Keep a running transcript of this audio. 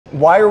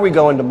Why are we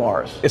going to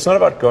Mars? It's not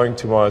about going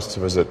to Mars to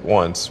visit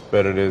once,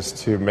 but it is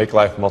to make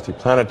life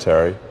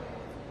multi-planetary,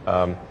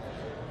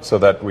 so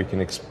that we can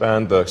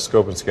expand the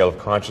scope and scale of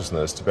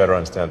consciousness to better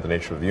understand the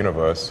nature of the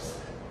universe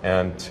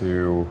and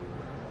to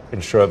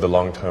ensure the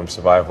long-term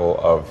survival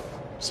of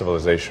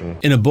civilization.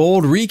 In a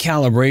bold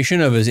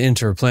recalibration of his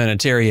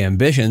interplanetary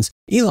ambitions,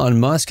 Elon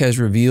Musk has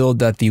revealed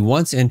that the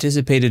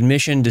once-anticipated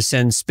mission to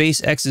send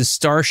SpaceX's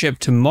Starship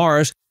to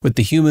Mars with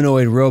the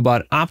humanoid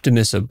robot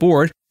Optimus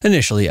aboard,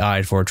 initially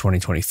eyed for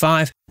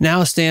 2025,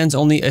 now stands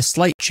only a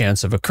slight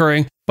chance of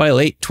occurring by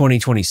late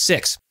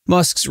 2026.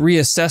 Musk's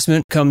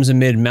reassessment comes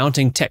amid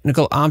mounting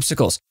technical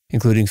obstacles,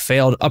 including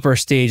failed upper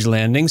stage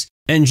landings,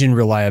 engine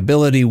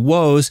reliability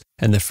woes,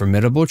 and the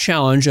formidable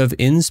challenge of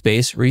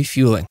in-space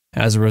refueling.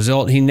 As a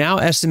result, he now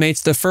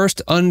estimates the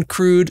first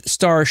uncrewed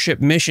Starship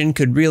mission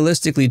could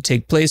realistically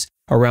take place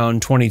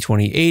around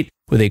 2028,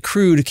 with a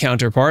crewed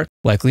counterpart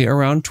likely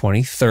around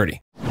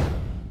 2030.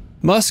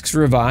 Musk's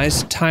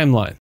revised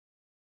timeline.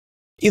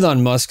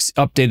 Elon Musk's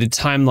updated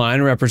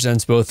timeline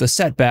represents both a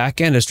setback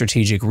and a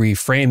strategic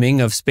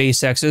reframing of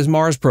SpaceX's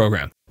Mars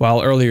program.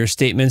 While earlier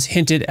statements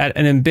hinted at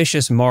an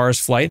ambitious Mars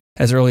flight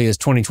as early as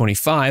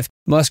 2025,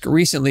 Musk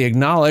recently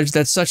acknowledged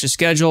that such a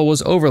schedule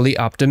was overly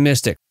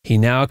optimistic. He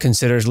now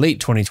considers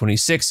late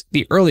 2026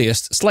 the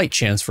earliest slight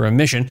chance for a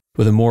mission,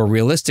 with a more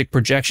realistic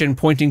projection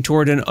pointing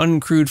toward an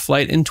uncrewed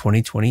flight in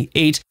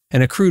 2028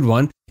 and a crewed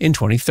one in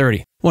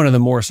 2030. One of the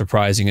more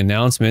surprising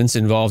announcements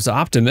involves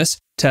Optimus,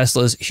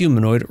 Tesla's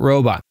humanoid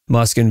robot.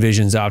 Musk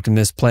envisions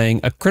Optimus playing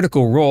a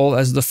critical role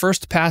as the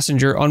first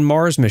passenger on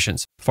Mars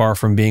missions. Far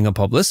from being a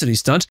publicity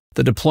stunt,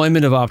 the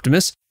deployment of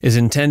Optimus is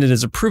intended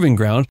as a proving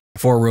ground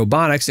for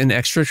robotics in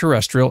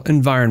extraterrestrial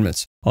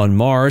environments. On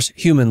Mars,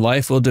 human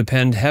life will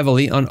depend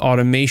heavily on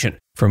automation,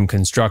 from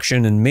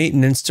construction and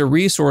maintenance to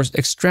resource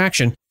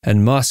extraction,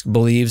 and Musk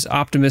believes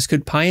Optimus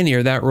could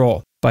pioneer that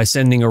role. By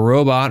sending a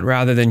robot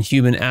rather than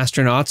human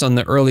astronauts on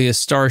the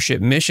earliest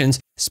Starship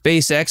missions,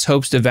 SpaceX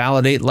hopes to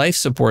validate life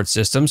support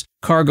systems,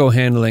 cargo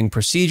handling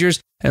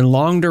procedures, and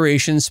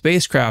long-duration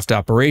spacecraft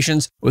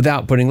operations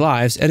without putting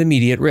lives at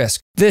immediate risk.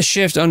 This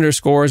shift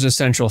underscores a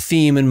central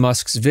theme in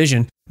Musk's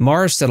vision.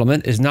 Mars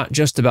settlement is not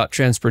just about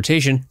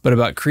transportation, but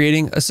about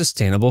creating a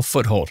sustainable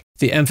foothold.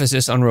 The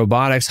emphasis on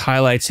robotics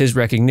highlights his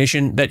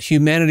recognition that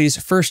humanity's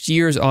first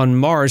years on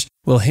Mars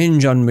will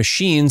hinge on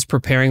machines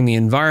preparing the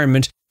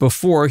environment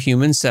before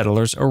human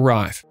settlers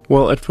arrive.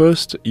 Well, at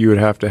first, you would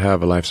have to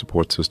have a life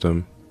support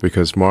system,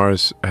 because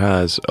Mars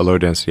has a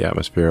low-density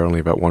atmosphere, only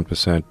about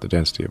 1% the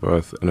density of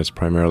Earth, and it's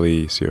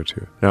primarily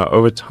CO2. Now,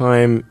 over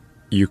time,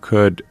 you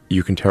can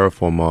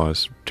terraform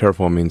Mars.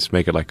 Terraform means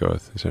make it like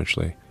Earth,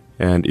 essentially.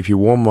 And if you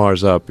warm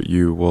Mars up,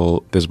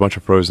 there's a bunch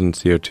of frozen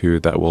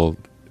CO2 that will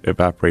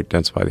evaporate,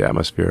 densify the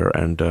atmosphere,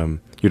 and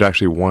you'd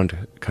actually want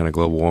kind of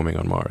global warming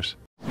on Mars.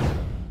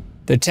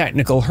 The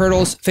technical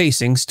hurdles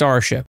facing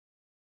Starship.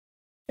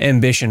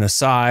 Ambition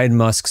aside,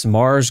 Musk's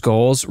Mars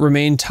goals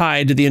remain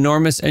tied to the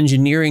enormous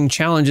engineering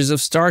challenges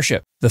of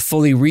Starship, the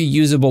fully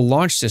reusable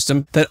launch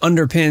system that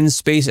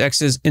underpins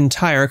SpaceX's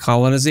entire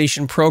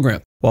colonization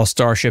program. While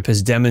Starship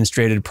has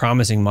demonstrated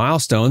promising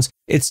milestones,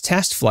 its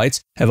test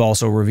flights have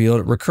also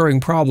revealed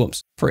recurring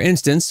problems. For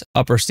instance,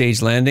 upper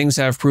stage landings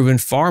have proven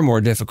far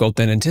more difficult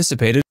than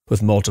anticipated,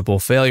 with multiple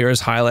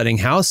failures highlighting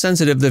how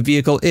sensitive the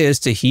vehicle is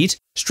to heat,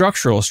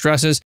 structural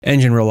stresses.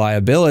 Engine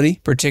reliability,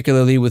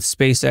 particularly with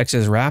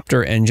SpaceX's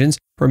Raptor engines,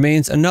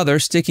 remains another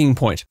sticking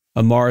point.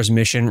 A Mars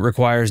mission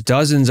requires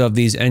dozens of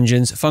these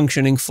engines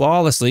functioning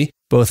flawlessly,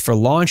 both for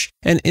launch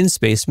and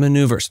in-space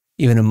maneuvers.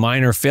 Even a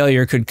minor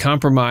failure could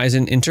compromise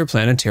an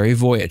interplanetary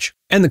voyage.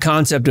 And the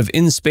concept of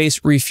in-space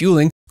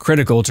refueling,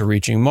 critical to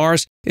reaching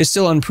Mars, is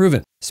still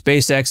unproven.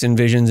 SpaceX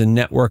envisions a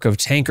network of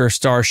tanker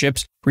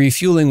starships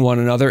refueling one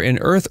another in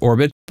Earth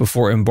orbit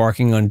before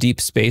embarking on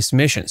deep space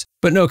missions,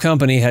 but no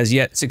company has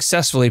yet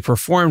successfully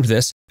performed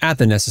this at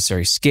the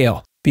necessary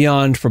scale.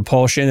 Beyond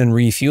propulsion and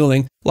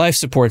refueling, life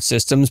support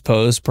systems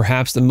pose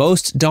perhaps the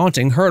most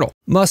daunting hurdle.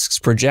 Musk's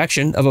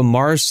projection of a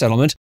Mars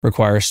settlement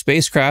requires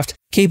spacecraft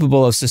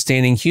capable of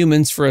sustaining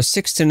humans for a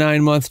 6 to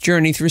 9 month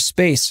journey through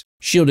space,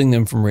 shielding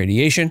them from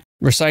radiation,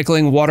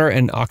 recycling water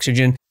and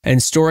oxygen,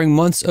 and storing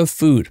months of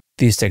food.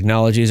 These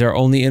technologies are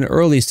only in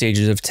early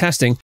stages of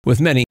testing,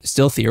 with many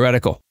still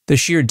theoretical. The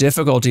sheer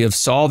difficulty of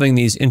solving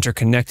these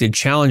interconnected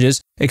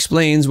challenges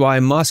explains why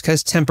Musk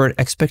has tempered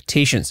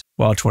expectations.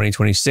 While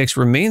 2026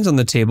 remains on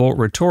the table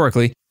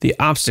rhetorically, the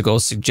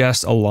obstacles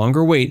suggest a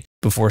longer wait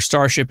before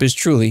Starship is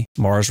truly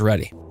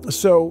Mars-ready.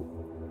 So,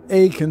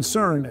 a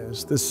concern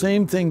is the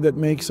same thing that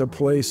makes a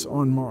place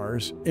on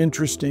Mars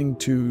interesting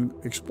to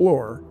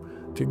explore,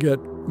 to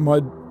get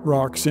mud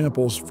rock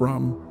samples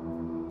from,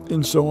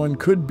 and so on,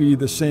 could be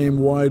the same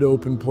wide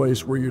open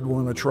place where you'd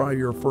want to try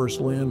your first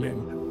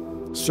landing.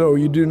 So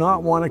you do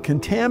not want to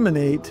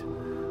contaminate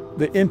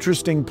the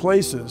interesting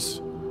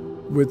places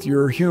with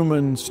your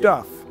human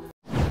stuff.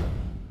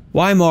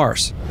 Why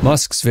Mars?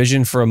 Musk's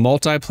vision for a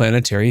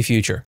multi-planetary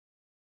future.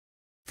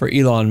 For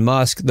Elon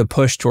Musk, the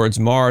push towards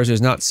Mars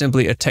is not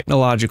simply a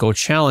technological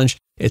challenge,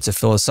 it's a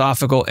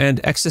philosophical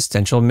and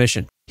existential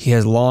mission. He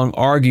has long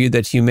argued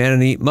that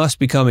humanity must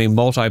become a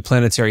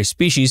multi-planetary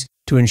species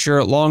to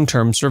ensure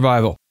long-term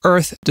survival.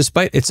 Earth,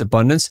 despite its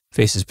abundance,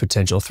 faces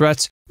potential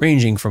threats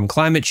ranging from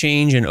climate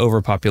change and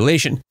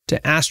overpopulation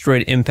to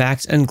asteroid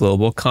impacts and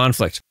global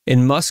conflict.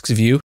 In Musk's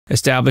view,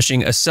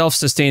 establishing a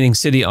self-sustaining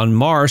city on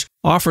Mars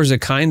offers a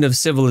kind of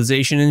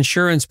civilization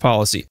insurance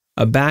policy,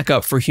 a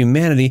backup for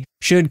humanity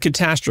should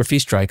catastrophe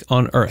strike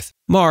on Earth.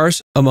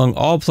 Mars, among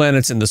all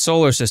planets in the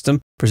solar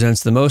system,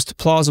 presents the most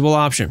plausible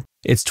option.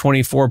 Its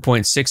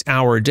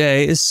 24.6-hour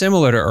day is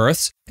similar to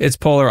Earth's, its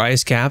polar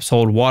ice caps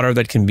hold water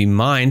that can be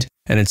mined,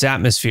 and its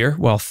atmosphere,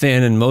 while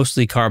thin and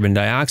mostly carbon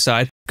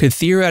dioxide, could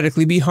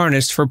theoretically be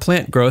harnessed for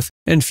plant growth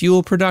and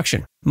fuel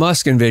production.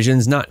 Musk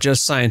envisions not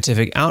just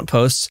scientific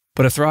outposts,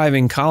 but a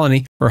thriving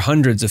colony where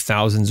hundreds of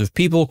thousands of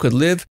people could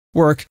live,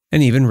 work,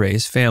 and even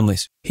raise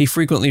families. He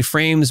frequently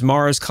frames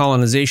Mars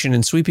colonization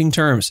in sweeping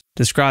terms,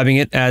 describing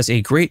it as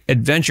a great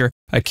adventure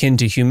akin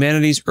to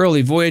humanity's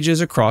early voyages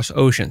across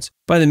oceans.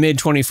 By the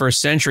mid-21st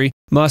century,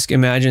 Musk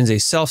imagines a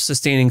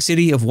self-sustaining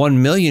city of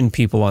 1 million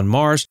people on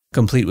Mars,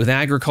 complete with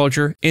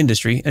agriculture,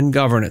 industry, and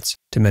governance.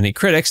 To many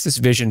critics, this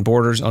vision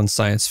borders on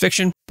science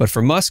fiction, but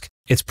for Musk,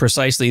 it's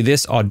precisely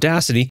this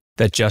audacity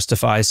that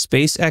justifies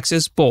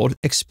SpaceX's bold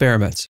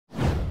experiments.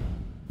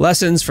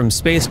 Lessons from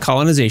space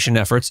colonization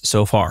efforts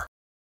so far.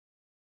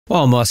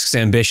 While Musk's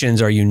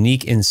ambitions are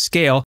unique in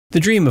scale, the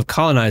dream of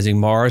colonizing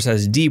Mars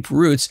has deep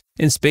roots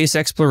in space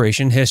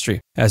exploration history.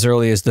 As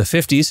early as the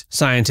 50s,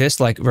 scientists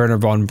like Wernher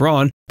von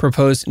Braun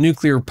proposed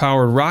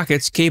nuclear-powered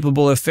rockets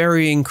capable of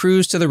ferrying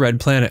crews to the Red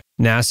Planet.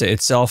 NASA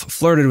itself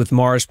flirted with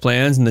Mars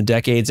plans in the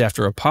decades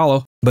after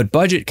Apollo, but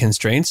budget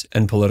constraints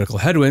and political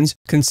headwinds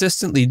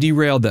consistently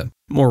derailed them.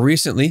 More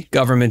recently,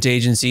 government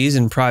agencies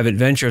and private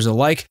ventures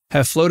alike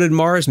have floated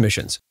Mars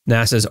missions.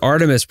 NASA's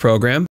Artemis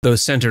program, though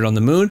centered on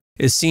the Moon,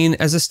 is seen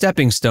as a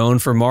stepping stone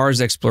for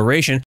Mars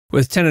exploration,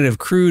 with tentative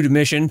crewed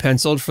mission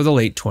penciled for the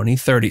late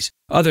 2030s.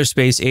 Other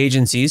space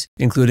agencies,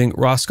 including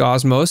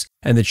Roscosmos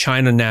and the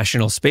China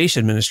National Space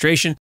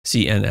Administration,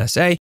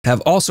 CNSA,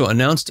 have also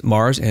announced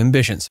Mars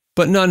ambitions,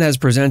 but none has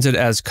presented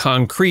as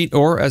concrete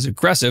or as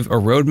aggressive a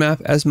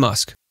roadmap as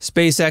Musk.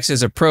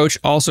 SpaceX's approach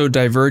also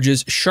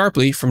diverges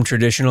sharply from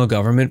traditional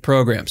government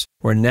programs.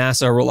 Where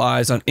NASA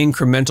relies on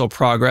incremental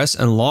progress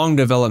and long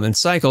development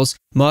cycles,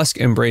 Musk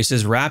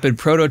embraces rapid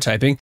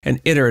prototyping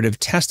and iterative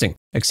testing,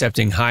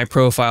 accepting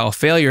high-profile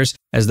failures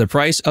as the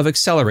price of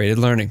accelerated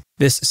learning.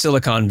 This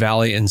Silicon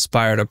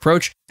Valley-inspired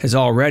approach has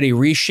already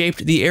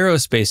reshaped the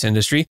aerospace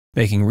industry,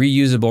 making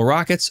reusable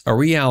rockets a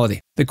reality.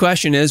 The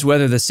question is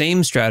whether the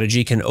same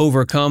strategy can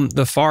overcome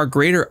the far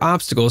greater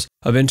obstacles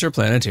of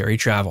interplanetary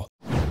travel.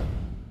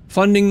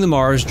 Funding the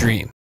Mars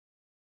dream.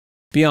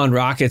 Beyond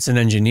rockets and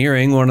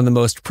engineering, one of the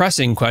most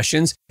pressing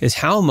questions is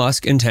how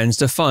Musk intends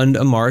to fund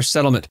a Mars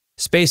settlement.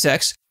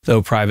 SpaceX,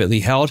 though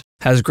privately held,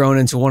 has grown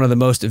into one of the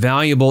most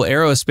valuable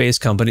aerospace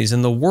companies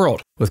in the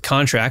world, with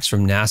contracts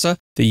from NASA,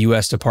 the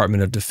U.S.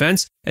 Department of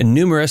Defense, and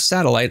numerous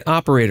satellite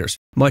operators.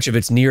 Much of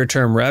its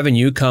near-term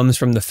revenue comes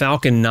from the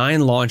Falcon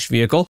 9 launch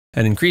vehicle,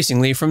 and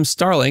increasingly from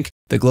Starlink,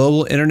 the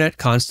global internet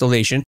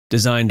constellation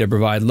designed to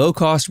provide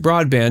low-cost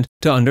broadband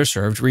to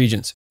underserved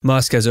regions.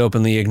 Musk has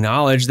openly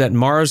acknowledged that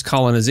Mars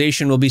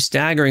colonization will be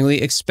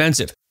staggeringly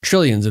expensive,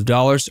 trillions of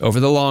dollars over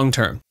the long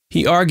term.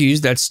 He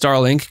argues that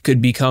Starlink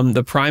could become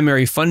the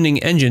primary funding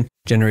engine,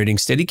 generating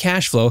steady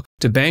cash flow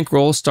to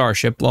bankroll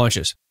Starship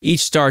launches.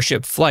 Each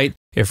Starship flight,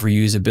 if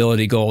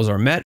reusability goals are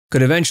met,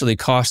 could eventually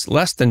cost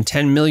less than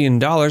 $10 million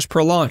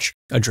per launch,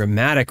 a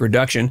dramatic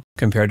reduction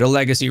compared to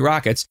legacy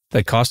rockets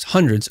that cost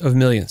hundreds of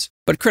millions.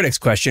 But critics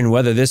question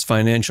whether this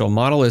financial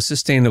model is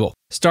sustainable.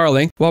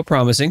 Starlink, while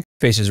promising,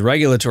 faces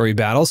regulatory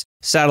battles,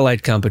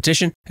 satellite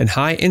competition, and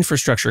high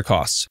infrastructure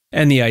costs.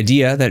 And the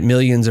idea that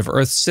millions of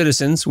Earth's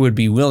citizens would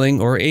be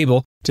willing or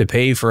able to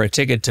pay for a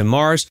ticket to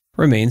Mars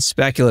remains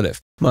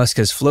speculative. Musk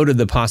has floated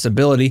the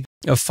possibility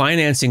of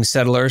financing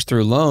settlers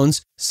through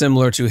loans,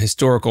 similar to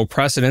historical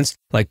precedents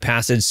like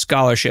passage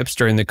scholarships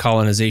during the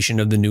colonization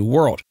of the New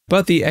World.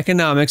 But the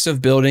economics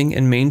of building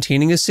and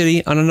maintaining a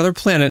city on another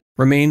planet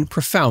remain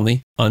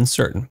profoundly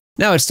uncertain.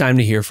 Now it's time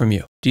to hear from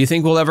you. Do you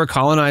think we'll ever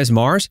colonize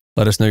Mars?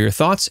 Let us know your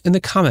thoughts in the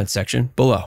comments section below.